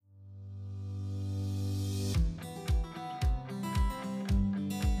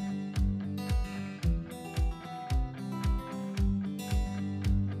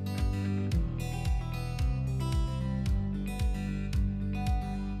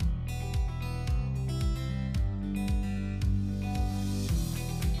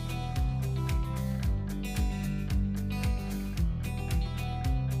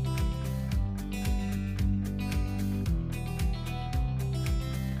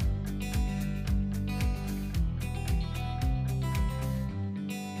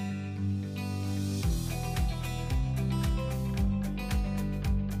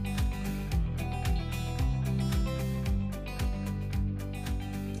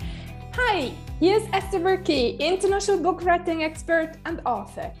Hi, here's Esther Berkey, international book writing expert and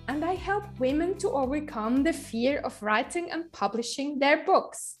author, and I help women to overcome the fear of writing and publishing their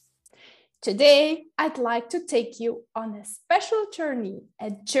books. Today, I'd like to take you on a special journey,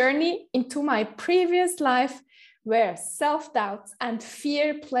 a journey into my previous life where self-doubts and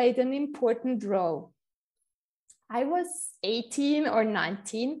fear played an important role. I was 18 or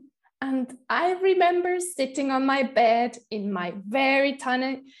 19, and I remember sitting on my bed in my very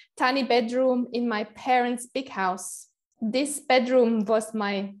tiny bedroom in my parents' big house. This bedroom was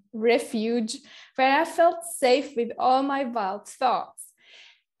my refuge where I felt safe with all my wild thoughts.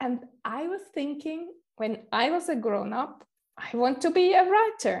 And I was thinking, when I was a grown-up, I want to be a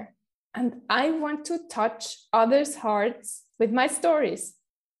writer and I want to touch others' hearts with my stories.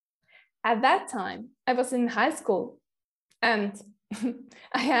 At that time, I was in high school and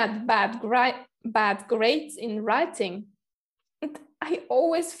I had bad grades in writing. And I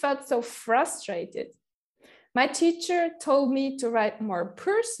always felt so frustrated. My teacher told me to write more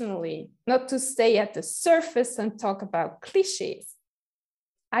personally, not to stay at the surface and talk about cliches.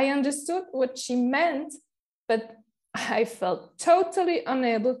 I understood what she meant, but I felt totally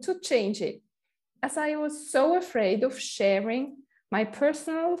unable to change it, as I was so afraid of sharing my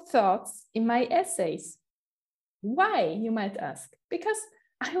personal thoughts in my essays. Why, you might ask? Because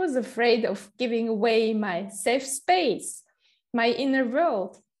I was afraid of giving away my safe space, my inner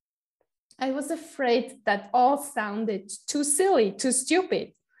world. I was afraid that all sounded too silly, too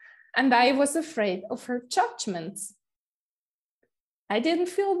stupid, and I was afraid of her judgments. I didn't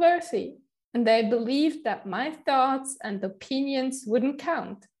feel worthy, and I believed that my thoughts and opinions wouldn't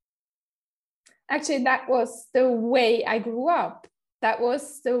count. Actually, that was the way I grew up. That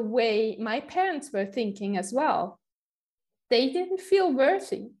was the way my parents were thinking as well. They didn't feel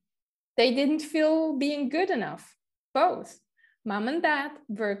worthy. They didn't feel being good enough. Both mom and dad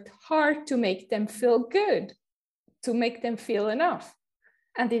worked hard to make them feel good, to make them feel enough,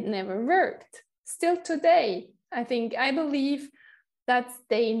 and it never worked. Still today, I believe that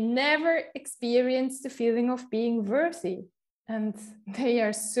they never experienced the feeling of being worthy, and they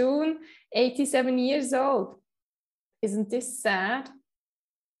are soon 87 years old. Isn't this sad?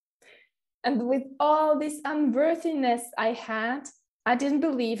 And with all this unworthiness I had, I didn't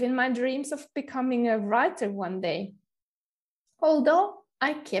believe in my dreams of becoming a writer one day. Although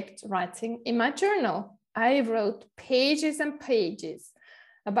I kept writing in my journal, I wrote pages and pages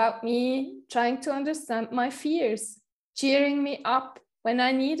about me trying to understand my fears, cheering me up when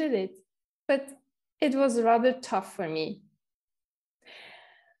I needed it, but it was rather tough for me.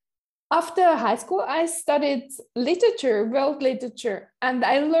 After high school, I studied literature, world literature, and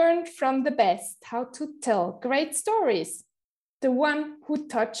I learned from the best how to tell great stories. The one who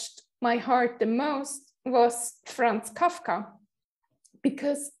touched my heart the most was Franz Kafka,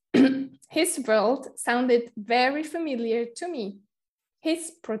 because his world sounded very familiar to me.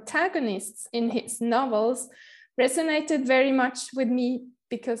 His protagonists in his novels resonated very much with me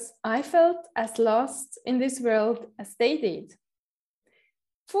because I felt as lost in this world as they did.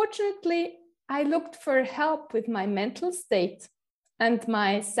 Fortunately, I looked for help with my mental state, and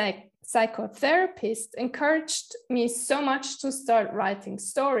my psychotherapist encouraged me so much to start writing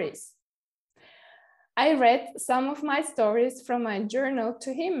stories. I read some of my stories from my journal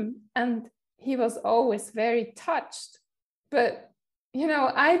to him, and he was always very touched. But,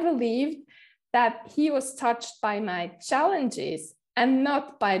 I believed that he was touched by my challenges and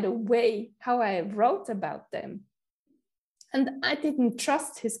not by the way how I wrote about them. And I didn't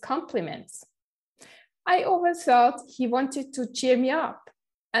trust his compliments. I always thought he wanted to cheer me up,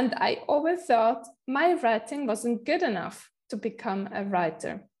 and I always thought my writing wasn't good enough to become a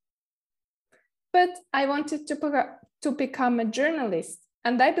writer. But I wanted to become a journalist,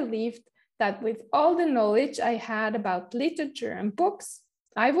 and I believed that with all the knowledge I had about literature and books,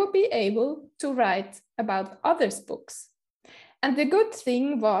 I would be able to write about others' books. And the good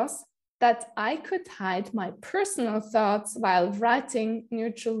thing was that I could hide my personal thoughts while writing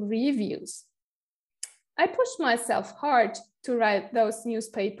neutral reviews. I pushed myself hard to write those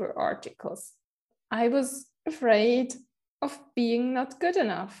newspaper articles. I was afraid of being not good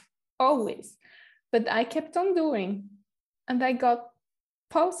enough, always, but I kept on doing, and I got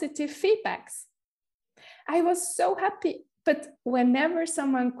positive feedbacks. I was so happy, but whenever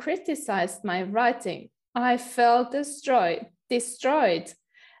someone criticized my writing, I felt destroyed,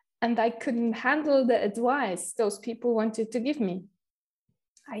 and I couldn't handle the advice those people wanted to give me.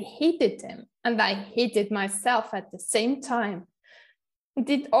 I hated them, and I hated myself at the same time.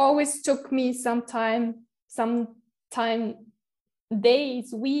 It always took me some time,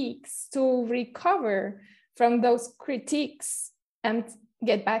 days, weeks to recover from those critiques. And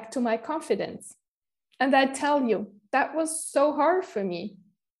get back to my confidence. And I tell you, that was so hard for me.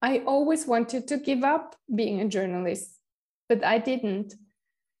 I always wanted to give up being a journalist, but I didn't.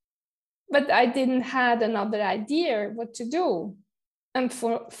 But I didn't have another idea what to do. And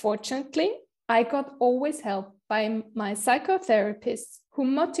fortunately, I got always help by my psychotherapist who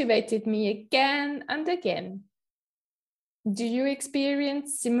motivated me again and again. Do you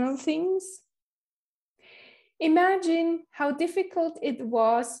experience similar things? Imagine how difficult it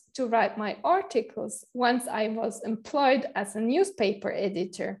was to write my articles once I was employed as a newspaper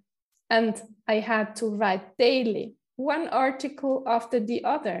editor, and I had to write daily, one article after the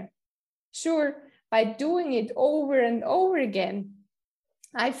other. Sure, by doing it over and over again,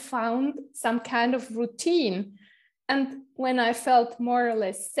 I found some kind of routine. And when I felt more or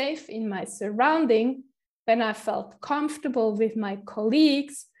less safe in my surrounding, when I felt comfortable with my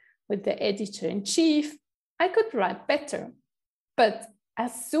colleagues, with the editor-in-chief, I could write better. But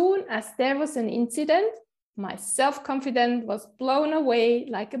as soon as there was an incident, my self-confidence was blown away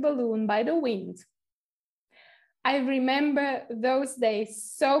like a balloon by the wind. I remember those days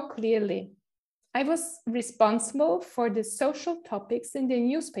so clearly. I was responsible for the social topics in the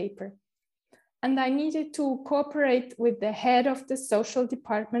newspaper, and I needed to cooperate with the head of the social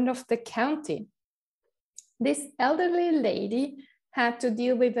department of the county. This elderly lady had to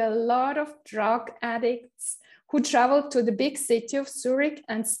deal with a lot of drug addicts who traveled to the big city of Zurich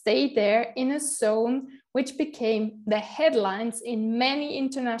and stayed there in a zone which became the headlines in many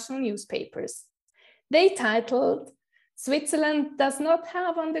international newspapers. They titled, "Switzerland does not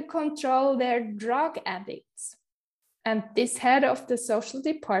have under control their drug addicts." And this head of the social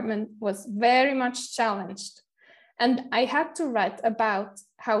department was very much challenged. And I had to write about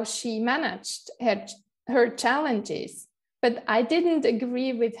how she managed her challenges, but I didn't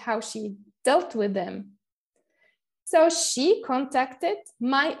agree with how she dealt with them. So she contacted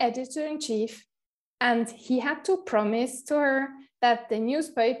my editor-in-chief, and he had to promise to her that the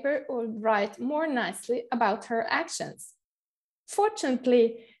newspaper would write more nicely about her actions.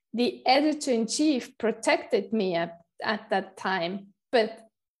 Fortunately, the editor-in-chief protected me at that time, but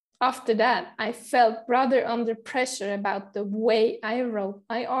after that, I felt rather under pressure about the way I wrote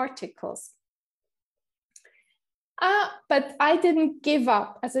my articles. But I didn't give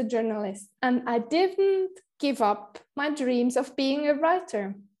up as a journalist, and I didn't give up my dreams of being a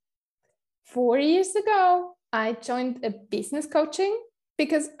writer. 4 years ago, I joined a business coaching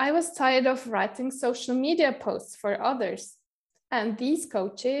because I was tired of writing social media posts for others. And these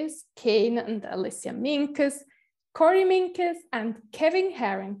coaches, Kane and Alicia Minkes, Corey Minkes, and Kevin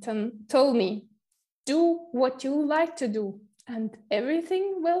Harrington, told me, do what you like to do, and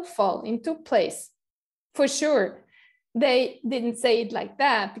everything will fall into place. For sure, they didn't say it like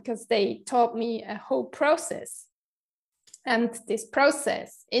that because they taught me a whole process. And this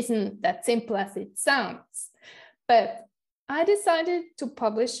process isn't that simple as it sounds. But I decided to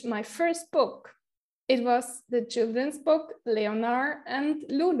publish my first book. It was the children's book, Leonard and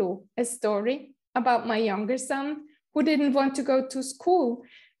Lulu, a story about my younger son who didn't want to go to school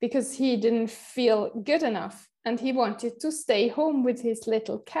because he didn't feel good enough and he wanted to stay home with his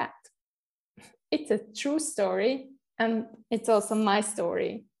little cat. It's a true story, and it's also my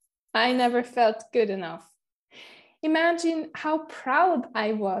story. I never felt good enough. Imagine how proud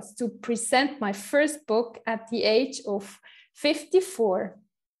I was to present my first book at the age of 54.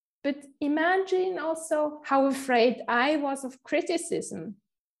 But imagine also how afraid I was of criticism.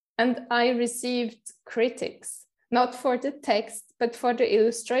 And I received critics, not for the text, but for the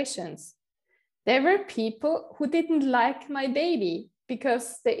illustrations. There were people who didn't like my baby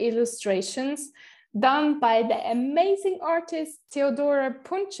because the illustrations done by the amazing artist Theodora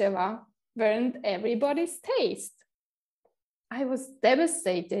Puncheva weren't everybody's taste. I was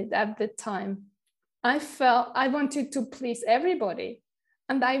devastated at the time. I felt I wanted to please everybody,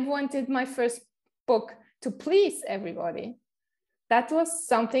 and I wanted my first book to please everybody. That was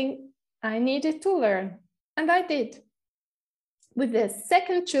something I needed to learn, and I did. With the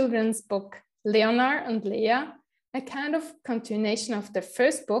second children's book, Leonard and Leah, a kind of continuation of the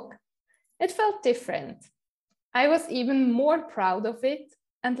first book, it felt different. I was even more proud of it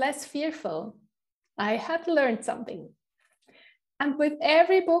and less fearful. I had learned something. And with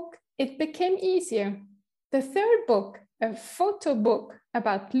every book, it became easier. The third book, a photo book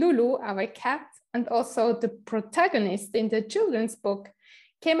about Lulu, our cat, and also the protagonist in the children's book,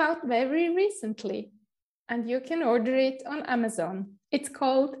 came out very recently. And you can order it on Amazon. It's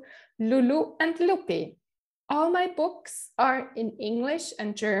called Lulu and Lupi. All my books are in English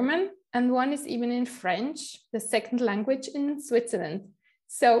and German, and one is even in French, the second language in Switzerland.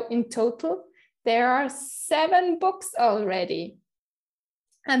 So in total, there are 7 books already.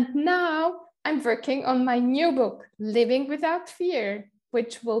 And now I'm working on my new book, Living Without Fear,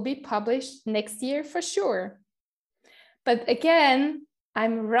 which will be published next year for sure. But again,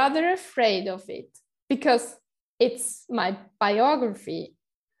 I'm rather afraid of it because it's my biography.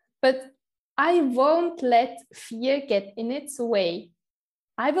 But I won't let fear get in its way.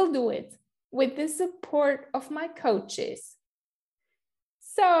 I will do it with the support of my coaches.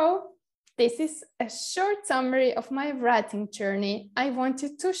 So, this is a short summary of my writing journey I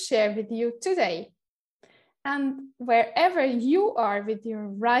wanted to share with you today. And wherever you are with your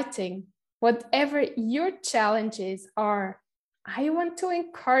writing, whatever your challenges are, I want to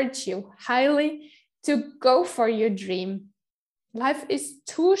encourage you highly to go for your dream. Life is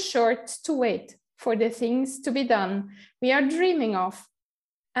too short to wait for the things to be done we are dreaming of,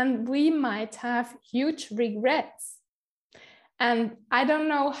 and we might have huge regrets. And I don't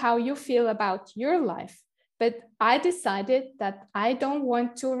know how you feel about your life, but I decided that I don't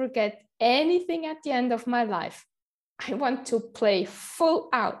want to regret anything at the end of my life. I want to play full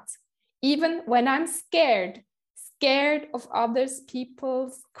out, even when I'm scared of others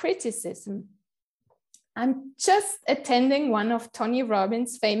people's criticism. I'm just attending one of Tony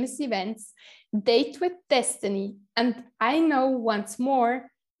Robbins' famous events, Date with Destiny, and I know once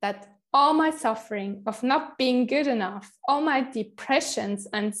more that all my suffering of not being good enough, all my depressions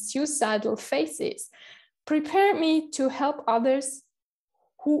and suicidal phases prepared me to help others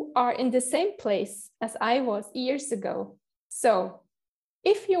who are in the same place as I was years ago. So,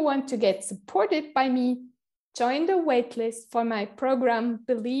 if you want to get supported by me, join the waitlist for my program,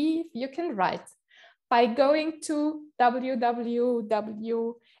 Believe You Can Write, by going to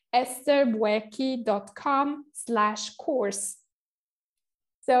www.estherbuerki.com/course.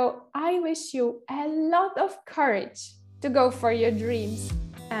 So I wish you a lot of courage to go for your dreams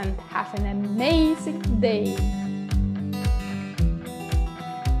and have an amazing day.